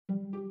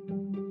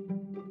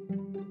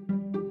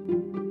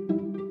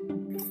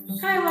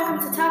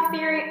to Talk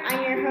Theory.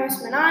 I'm your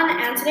host,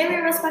 Manan, and today we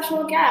have a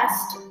special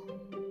guest.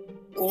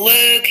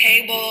 Luke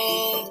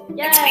Hable.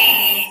 Yes. It's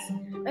me.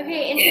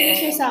 Okay,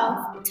 introduce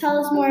yourself.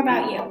 Tell us more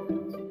about you.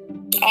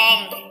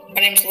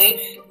 My name's Luke.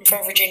 I'm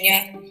from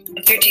Virginia.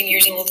 I'm 13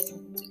 years old.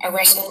 I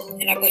wrestle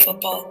and I play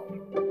football,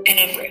 and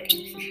I'm ripped.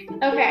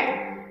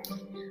 Okay.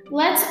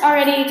 Let's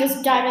already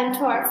just dive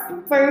into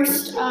our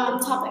first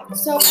topic.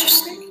 So Let's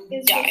just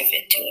is dive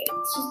into it.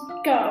 Just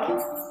go.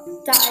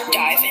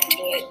 Dive into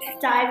it.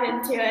 Dive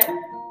into it.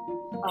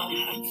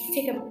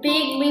 Take a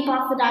big leap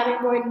off the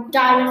diving board and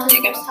dive into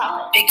the first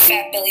topic. Big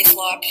fat belly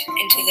flop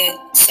into the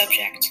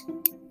subject,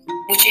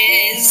 which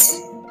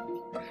is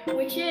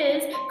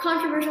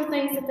controversial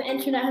things that the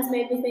internet has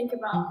made me think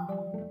about.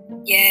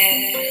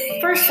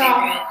 Yeah. First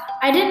off,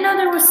 I didn't know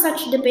there was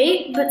such a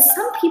debate, but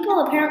some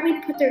people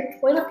apparently put their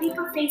toilet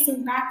paper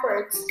facing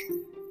backwards.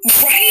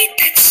 Right?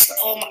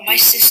 My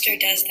sister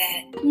does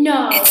that.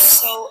 No. It's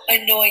so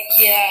annoying.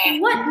 Yeah.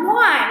 What?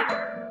 Why?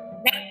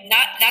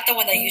 Not the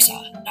one that you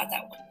saw. Not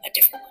that one. A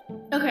different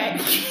one. Okay.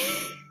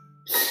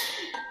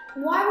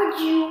 Why would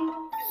you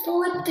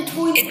flip the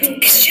toilet paper?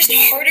 It's just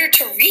harder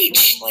to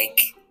reach.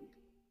 Like.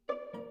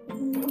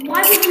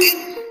 Why would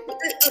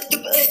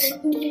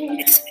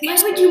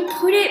you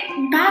put it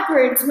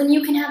backwards when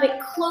you can have it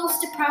close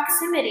to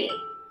proximity?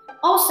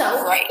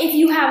 Also, right. If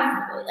you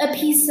have a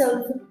piece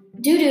of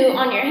doo-doo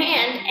on your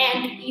hand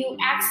and you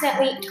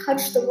accidentally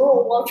touch the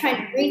roll while trying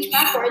to reach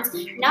backwards,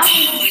 now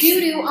there's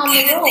doo-doo on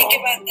the roll. I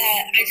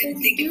didn't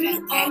think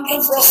about that.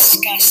 That's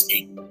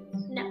disgusting.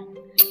 No.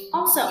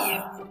 Also,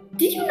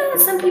 Did you know that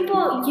some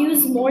people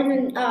use more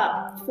than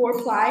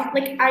 4-ply?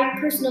 Like, I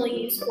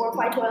personally use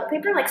 4-ply toilet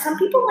paper. Like, some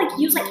people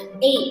use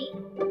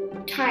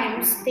 8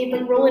 times. They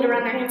roll it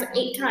around their hands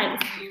 8 times.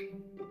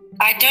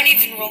 I don't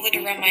even roll it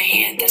around my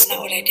hand. That's not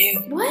what I do.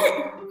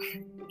 What?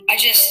 I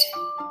just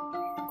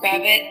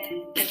grab it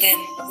and then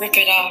rip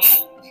it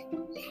off.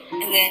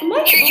 And then,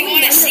 here, you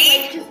want to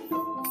see?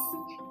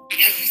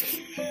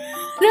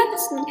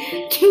 That's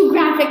too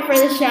graphic for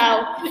the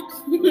show.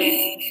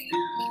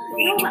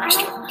 No, but I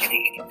don't.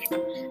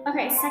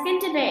 Okay, second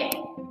debate.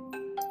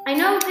 I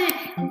know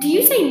that. Do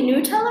you say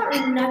Nutella or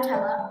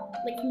Nutella?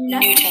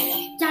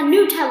 Nutella. Yeah,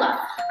 Nutella.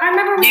 I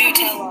remember we had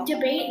Nutella. this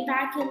debate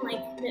back in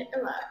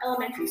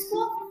elementary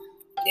school.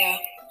 Yeah.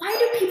 Why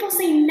do people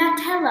say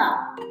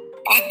Nutella?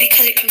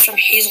 Because it comes from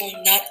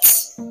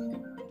hazelnuts.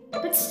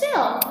 But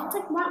still, it's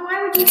like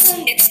why would you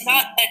say? It's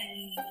not a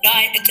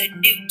nut. It's a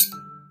newt.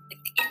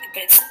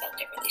 But it's spelled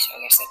differently, so I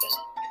guess that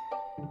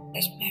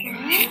doesn't matter.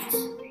 What?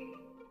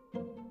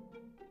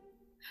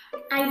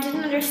 I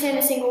didn't understand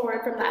a single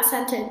word from that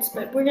sentence,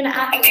 but we're gonna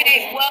act.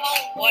 Okay, well,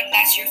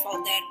 that's your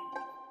fault then.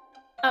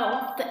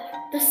 Oh,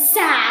 the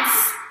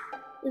sass.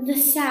 The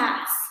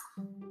sass.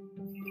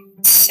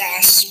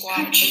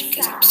 Sasquatch,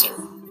 because I'm so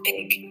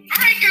big.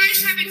 Alright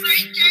guys, have a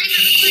great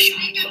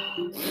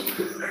weekend.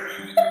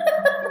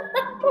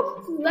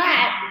 What's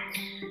that?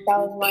 That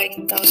was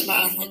my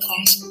online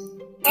class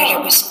that I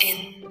was in.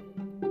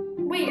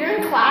 Wait, you're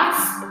in class?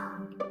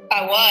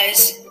 I was.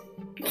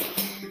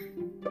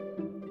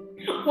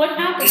 What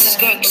happened? This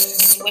is going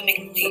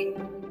swimmingly.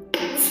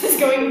 This is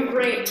going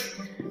great.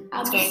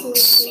 Absolutely. It's going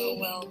so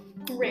well.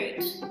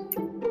 Great.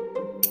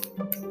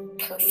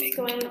 Perfect. It's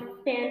going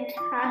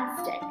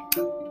fantastic.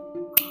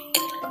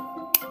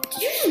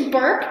 Did you just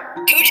burp?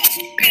 Can we just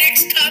do the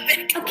next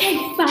topic? Okay,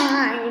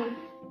 fine.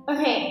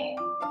 Okay,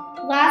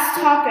 last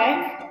topic.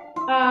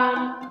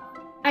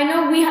 I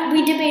know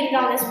we debated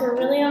on this for a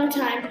really long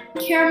time.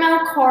 Caramel.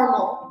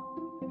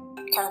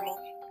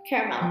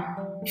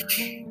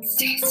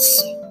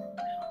 Yes.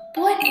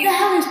 What the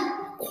hell is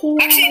caramel?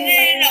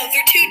 Actually, no.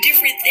 They're two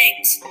different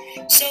things.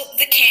 So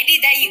the candy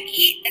that you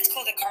eat, that's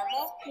called a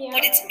caramel,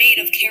 but it's made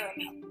of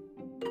caramel.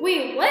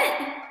 Wait, what?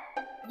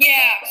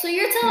 Yeah. So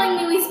you're telling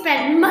me we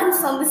spent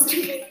months on this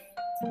debate?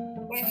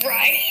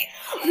 Right?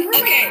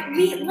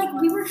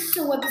 We were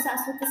so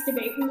obsessed with this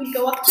debate. We would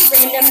go up to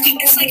random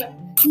people and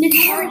be like,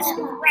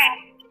 caramel wrap,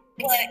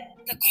 but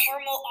the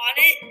caramel on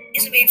it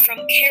is made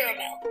from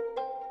caramel.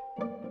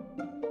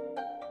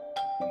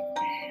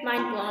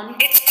 Mind blown.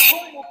 It's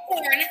caramel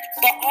corn,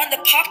 but on the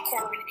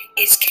popcorn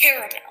is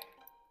caramel.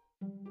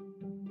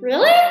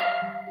 Really?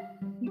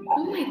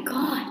 Oh my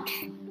god.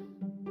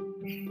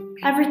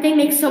 Everything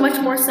makes so much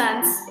more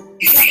sense.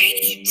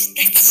 Right?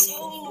 That's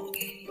so...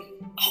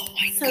 Oh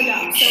my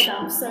god.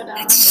 So dumb.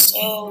 That's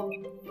so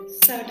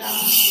dumb.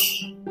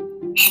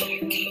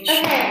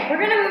 Okay, we're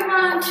gonna move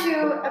on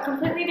to a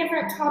completely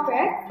different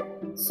topic.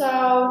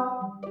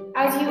 So,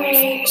 as you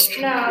may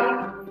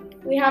know,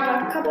 we have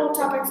a couple of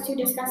topics to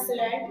discuss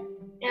today.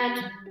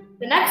 And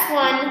the next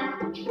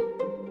one,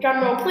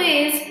 drum roll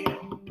please,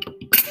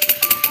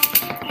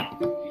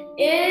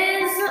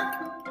 is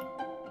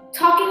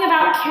talking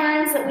about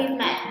Karens that we've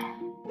met.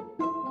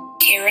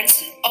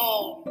 Karens?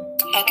 Oh,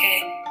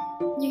 okay.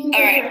 You can go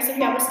first if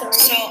you have a story.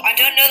 So I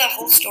don't know the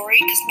whole story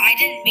because I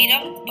didn't meet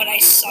them, but I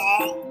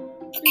saw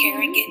a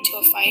Karen get into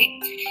a fight,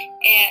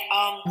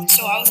 and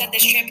so I was at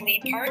this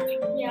trampoline park.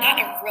 Yeah. Not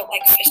a real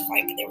fist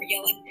fight, but they were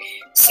yelling.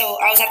 So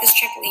I was at this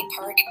trampoline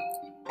park,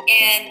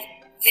 and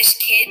this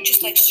kid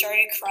just like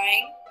started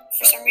crying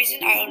for some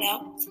reason, I don't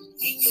know.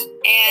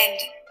 And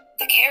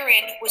the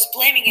Karen was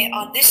blaming it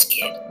on this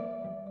kid.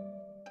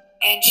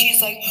 And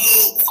she's like,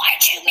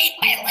 "Why'd you make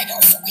my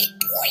little sweet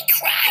boy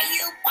cry,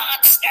 you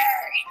monster?"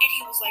 And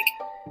he was like,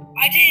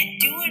 "I didn't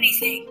do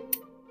anything."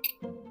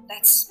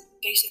 That's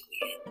basically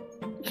it.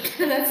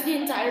 That's the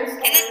entire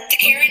story. And then the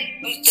Karen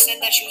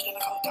said that she was going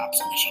to call the cops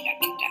and then she got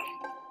kicked out.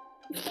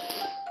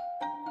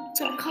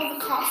 So I called the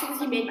cops because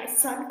you made my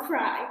son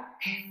cry.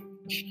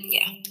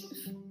 Yeah.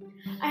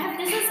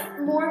 This is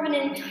more of an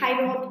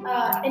entitled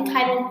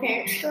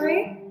parent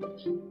story.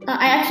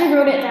 I actually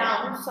wrote it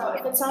down, so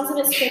if it sounds a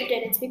bit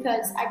scripted, it's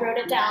because I wrote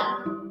it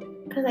down.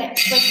 Because I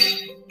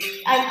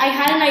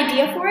had an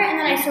idea for it, and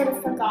then I sort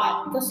of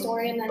forgot the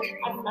story, and then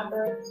I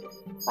remembered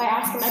by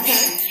asking my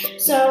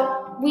parents.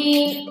 So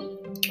we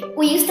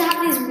used to have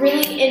these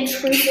really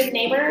intrusive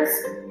neighbors,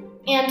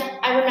 and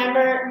I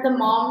remember the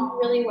mom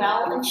really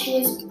well, and she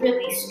was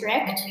really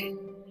strict.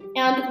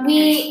 And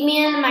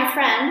me and my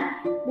friend,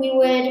 we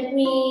would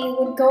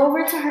go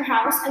over to her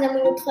house, and then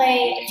we would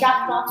play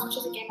Jackbox, which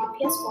is a game on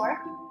PS4.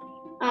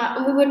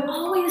 And we would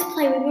always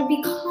play. We would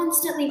be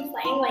constantly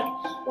playing. Like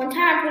one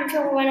time, I'm pretty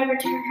sure we went over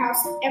to her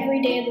house every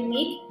day of the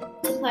week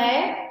to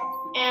play.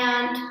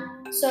 And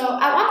so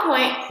at one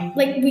point,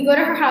 like we go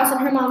to her house,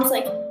 and her mom was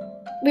like,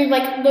 we were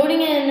like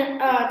loading in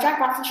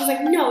Jackbox, and she's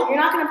like, "No, you're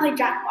not gonna play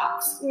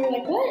Jackbox." And we were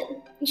like, "What?"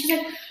 And she's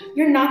like,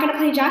 "You're not gonna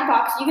play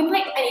Jackbox. You can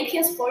play any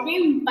PS4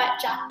 game but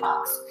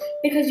Jackbox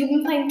because you've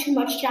been playing too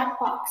much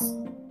Jackbox."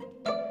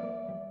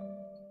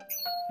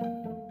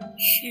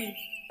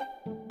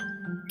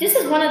 This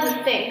is one of the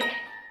things.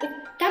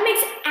 That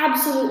makes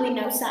absolutely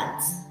no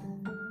sense.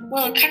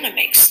 Well, it kind of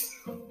makes.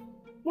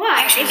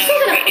 Why? Actually, it's no, still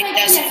you're gonna right. It play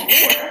doesn't.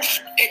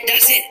 PS4. It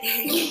doesn't.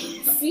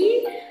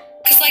 See?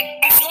 Because, like,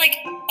 I feel like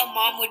a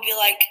mom would be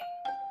like,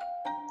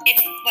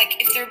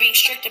 if they're being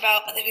strict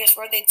about the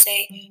PS4, they'd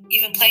say,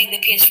 "You've been playing the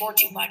PS4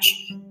 too much.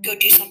 Go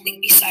do something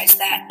besides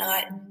that."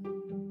 Not,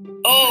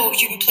 "Oh,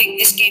 you've been playing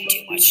this game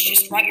too much.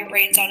 Just rot your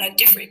brains on a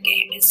different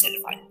game instead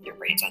of rotting your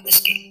brains on this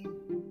game."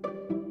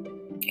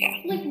 Yeah.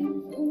 Like,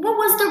 what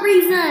was the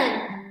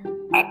reason?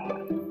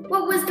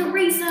 What was the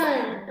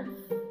reason?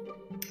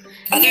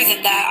 Other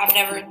than that, I've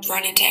never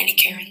run into any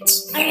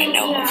Karens that I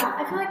know of.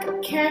 I feel like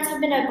Karens have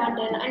been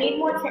abundant. I need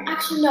more Karens.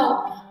 Actually,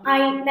 no.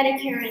 I met a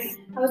Karen.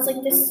 I was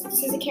like, this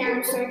is a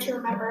Karen story to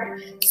remember.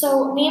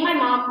 So me and my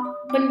mom,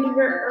 when we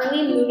were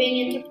early moving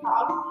into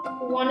Prague,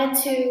 we wanted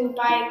to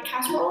buy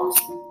casserole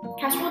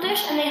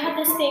dish, and they had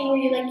this thing where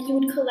you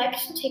would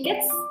collect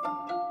tickets,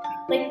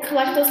 like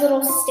collect those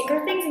little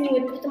sticker things, and you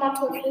would put them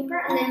onto a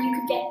paper, and then you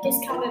could get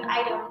discounted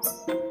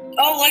items.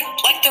 Oh, like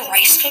the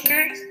rice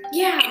cooker?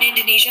 Yeah. In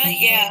Indonesia?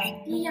 Yeah.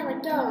 Yeah,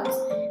 like those.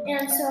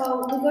 And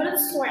so we go to the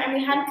store, and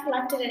we hadn't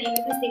collected any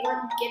because they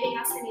weren't giving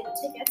us any of the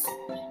tickets.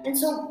 And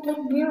so like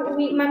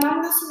my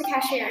mom goes to the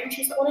cashier, and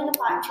she's holding the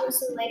pot, and she goes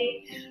to the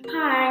lady,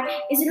 "Hi,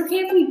 is it okay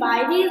if we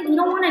buy these? We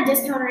don't want a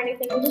discount or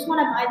anything. We just want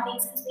to buy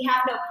these because we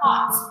have no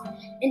pots."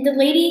 And the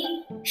lady,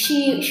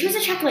 she was a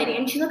Czech lady,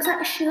 and she looks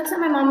at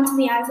my mom into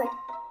the eyes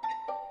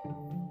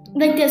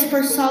like this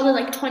for a solid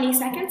like 20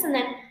 seconds, and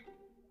then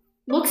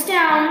looks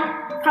down,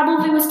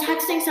 probably was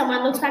texting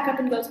someone, looks back up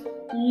and goes,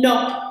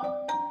 "No."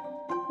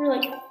 We're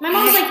like, my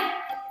mom's like,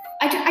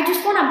 I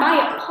just want to buy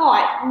a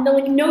pot, no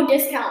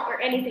discount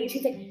or anything.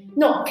 She's like,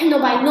 "No, can no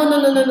buy, no.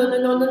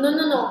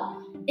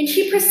 And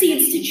she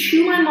proceeds to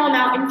chew my mom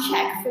out in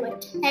Czech for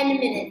like 10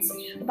 minutes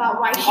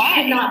about why she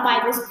could not buy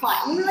this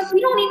pot. And we're like,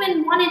 we don't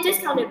even want it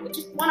discounted, we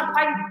just want to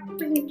buy the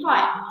freaking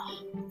pot.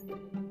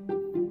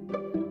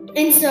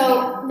 And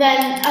so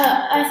then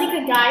I think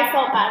a guy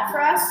felt bad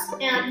for us,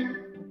 and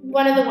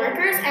one of the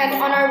workers, and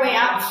on our way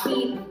out,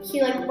 he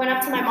like went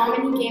up to my mom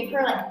and he gave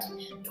her like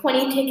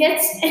 20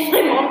 tickets, and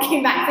my mom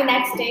came back the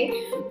next day,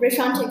 rich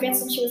on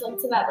tickets, and she was like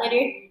to that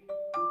lady,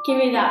 "Give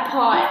me that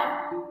pot."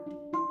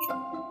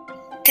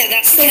 Okay,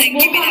 that's the thing,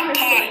 give me that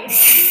pot.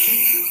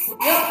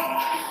 Yep.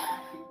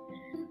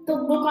 The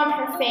look on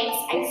her face,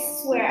 I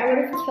swear, I would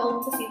have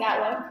killed to see that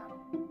look.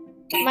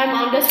 My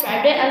mom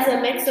described it as a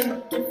mix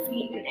of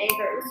defeat and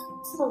anger.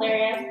 It's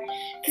hilarious.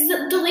 Because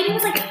the lady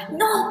was like,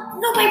 "No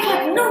buy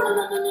pot, no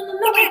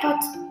buy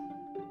pot."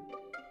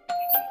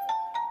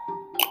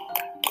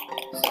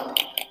 So,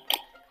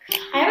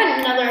 I have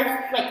another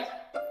like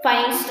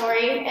funny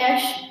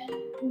story-ish.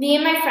 Me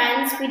and my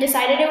friends, we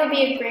decided it would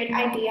be a great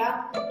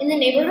idea in the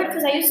neighborhood,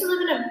 because I used to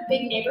live in a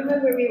big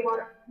neighborhood where we all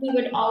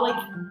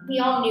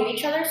knew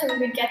each other, so we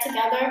would get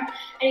together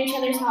at each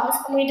other's house,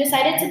 and we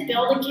decided to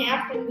build a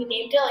camp, and we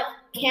named it like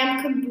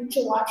Camp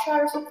Kombucha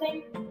Wacha or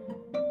something.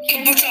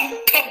 Kombucha.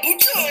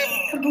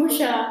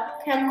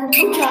 Camp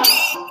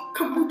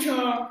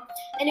Kombucha.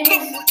 And it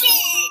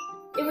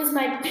was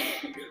my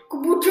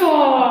kombucha.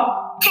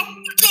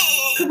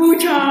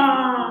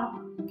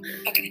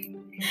 Okay.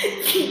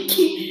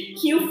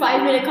 Cute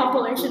 5-minute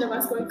compilation of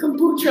us going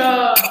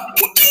kombucha.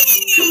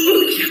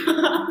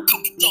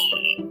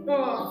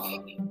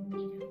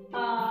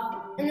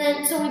 And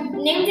then so we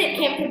named it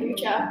Camp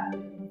Kombucha.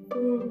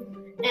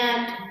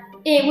 And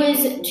It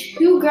was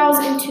 2 girls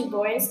and 2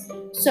 boys.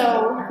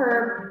 So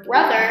her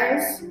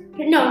brothers,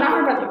 no, not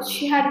her brothers.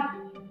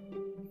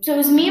 So it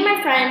was me and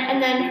my friend,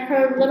 and then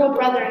her little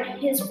brother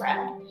and his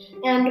friend.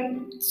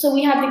 And so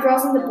we had the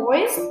girls and the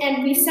boys,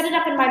 and we set it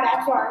up in my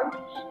backyard.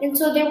 And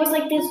so there was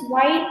like this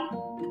white,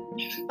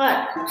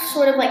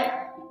 sort of like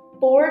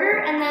border,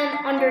 and then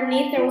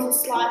underneath there was a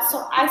slot.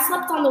 So I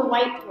slept on the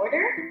white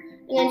border,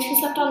 and then she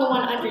slept on the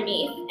one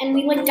underneath. And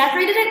we like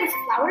decorated it with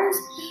flowers,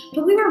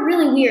 but we were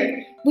really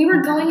weird. We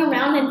were going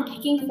around and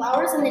picking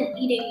flowers and then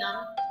eating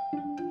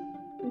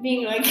them.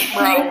 Being like,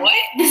 Bro, what?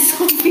 This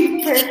will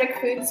be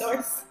perfect food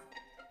source.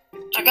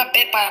 I got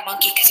bit by a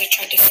monkey because I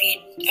tried to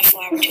feed a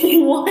flower to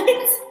it.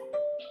 What?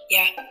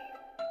 Yeah.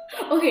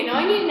 Okay, now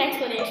I need an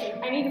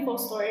explanation. I need the full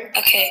story.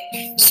 Okay,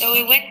 so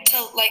we went to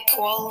like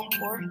Kuala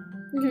Lumpur,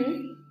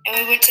 and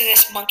we went to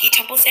this monkey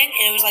temple thing,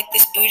 and it was like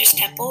this Buddhist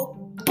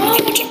temple with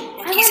a bunch of I went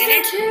monkeys in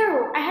there it.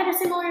 too. I had a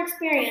similar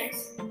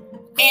experience.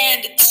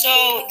 And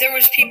so there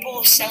was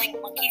people selling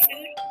monkey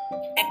food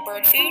and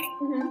bird food.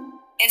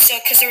 And so,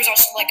 because there was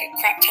also like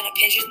a crap ton of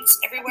pigeons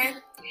everywhere.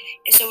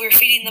 And so we were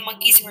feeding the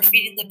monkeys and we were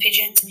feeding the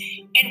pigeons.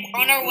 And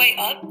on our way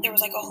up, there was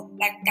like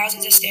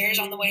thousands of stairs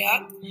on the way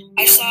up.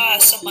 I saw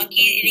some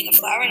monkey eating a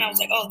flower, and I was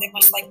like, oh, they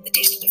must like the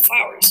taste of the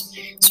flowers.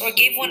 So I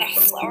gave one a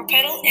flower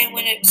petal, and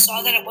when it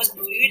saw that it wasn't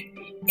food,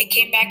 it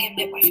came back and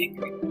bit my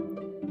finger.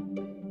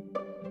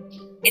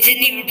 It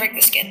didn't even break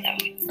the skin though.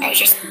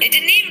 It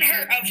didn't even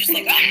hurt. I was just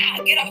like,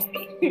 get off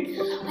me.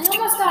 I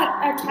almost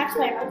got attacked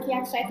by a monkey,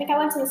 actually. I think I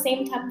went to the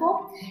same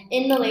temple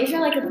in Malaysia,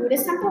 like a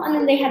Buddhist temple, and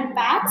then they had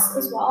bats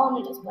as well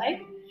on the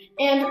display.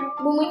 And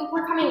when we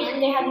were coming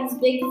in, they had these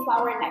big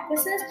flower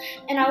necklaces,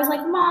 and I was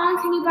like, Mom,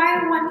 can you buy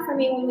one for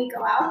me when we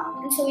go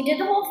out? And so we did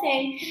the whole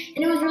thing,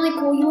 and it was really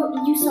cool.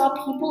 You saw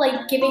people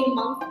like giving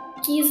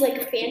monkeys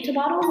like Fanta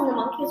bottles, and the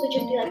monkeys would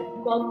just be like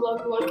glug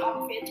glug glug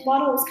on the Fanta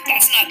bottle.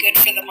 That's not good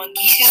for the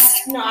monkeys.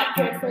 That's not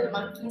good for the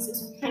monkeys.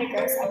 It's kind of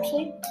gross,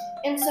 actually.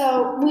 And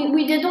so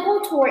we did the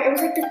whole tour. It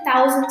was like the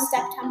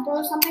 1,000-step temple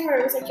or something, where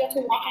it was like you have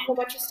to walk a whole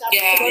bunch of steps to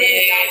go to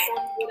the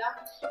giant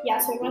Buddha. Yeah,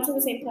 so we went to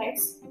the same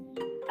place.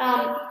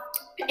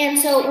 And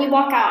so we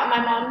walk out, and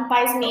my mom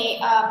buys me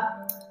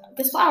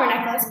this flower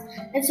necklace.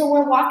 And so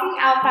we're walking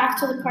out back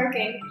to the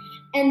parking,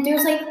 and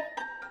there's like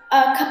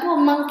a couple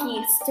of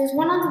monkeys. There's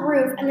one on the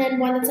roof, and then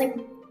one that's like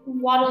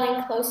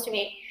waddling close to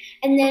me.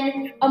 And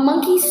then a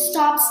monkey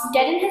stops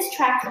dead in his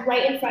tracks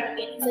right in front of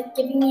me, and he's like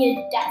giving me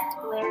a death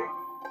glare.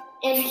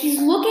 And he's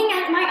looking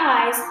at my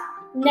eyes,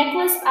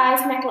 necklace,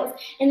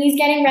 and he's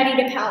getting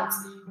ready to pounce.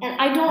 And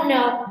I don't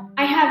know,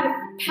 I have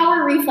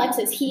power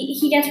reflexes.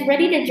 He gets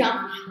ready to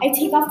jump. I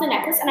take off the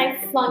necklace and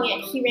I flung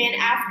it. He ran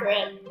after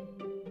it.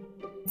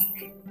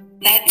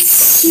 That's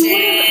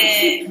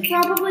sick. He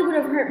probably would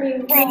have hurt me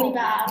really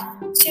bad.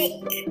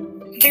 So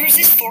there was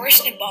this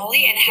forest in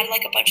Bali, and it had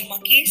like a bunch of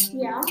monkeys.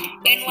 Yeah.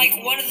 And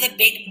like one of the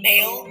big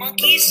male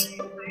monkeys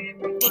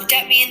looked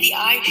at me in the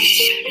eye.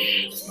 Shut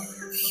up.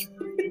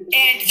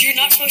 And you're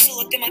not supposed to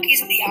look the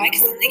monkeys in the eye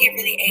because then they get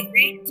really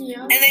angry.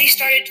 Yeah. And then he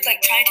started like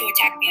trying to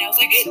attack me, and I was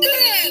like, and then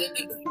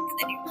he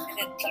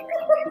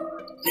ran away.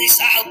 Because he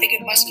saw how big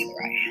and muscular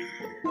I am.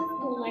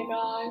 Oh my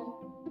god.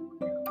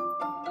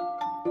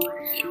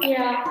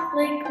 Yeah,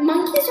 like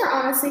monkeys are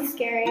honestly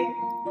scary.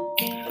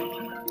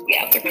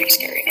 Yeah, they're pretty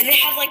scary. And they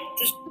have like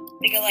this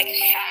big like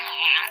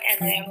and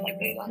they have like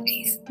big long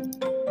teeth.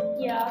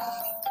 Yeah.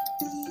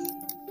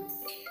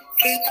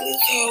 This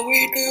is how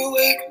we do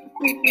it.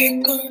 We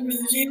pick on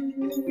music.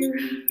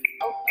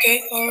 Okay,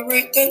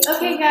 alright, that's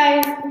Okay,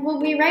 guys, we'll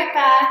be right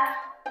back.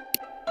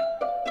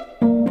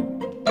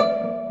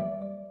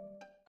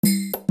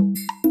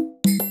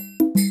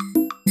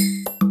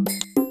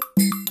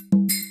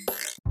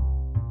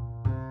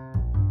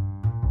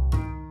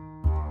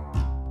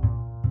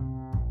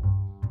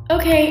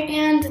 Okay,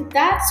 and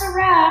that's a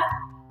wrap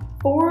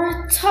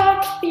for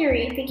Talk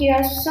Theory. Thank you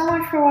guys so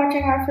much for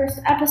watching our first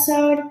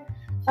episode.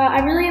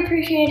 I really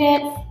appreciate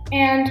it,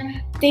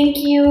 and thank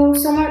you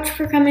so much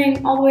for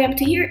coming all the way up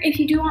to here. If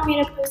you do want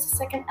me to post a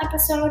second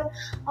episode,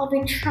 I'll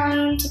be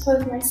trying to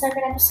post my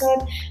second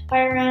episode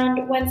by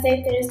around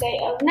Wednesday, Thursday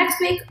of next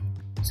week.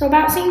 So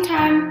about same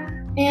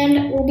time,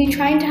 and we'll be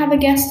trying to have a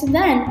guest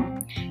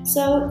then.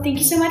 So thank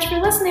you so much for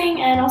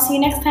listening, and I'll see you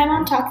next time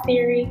on Talk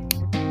Theory.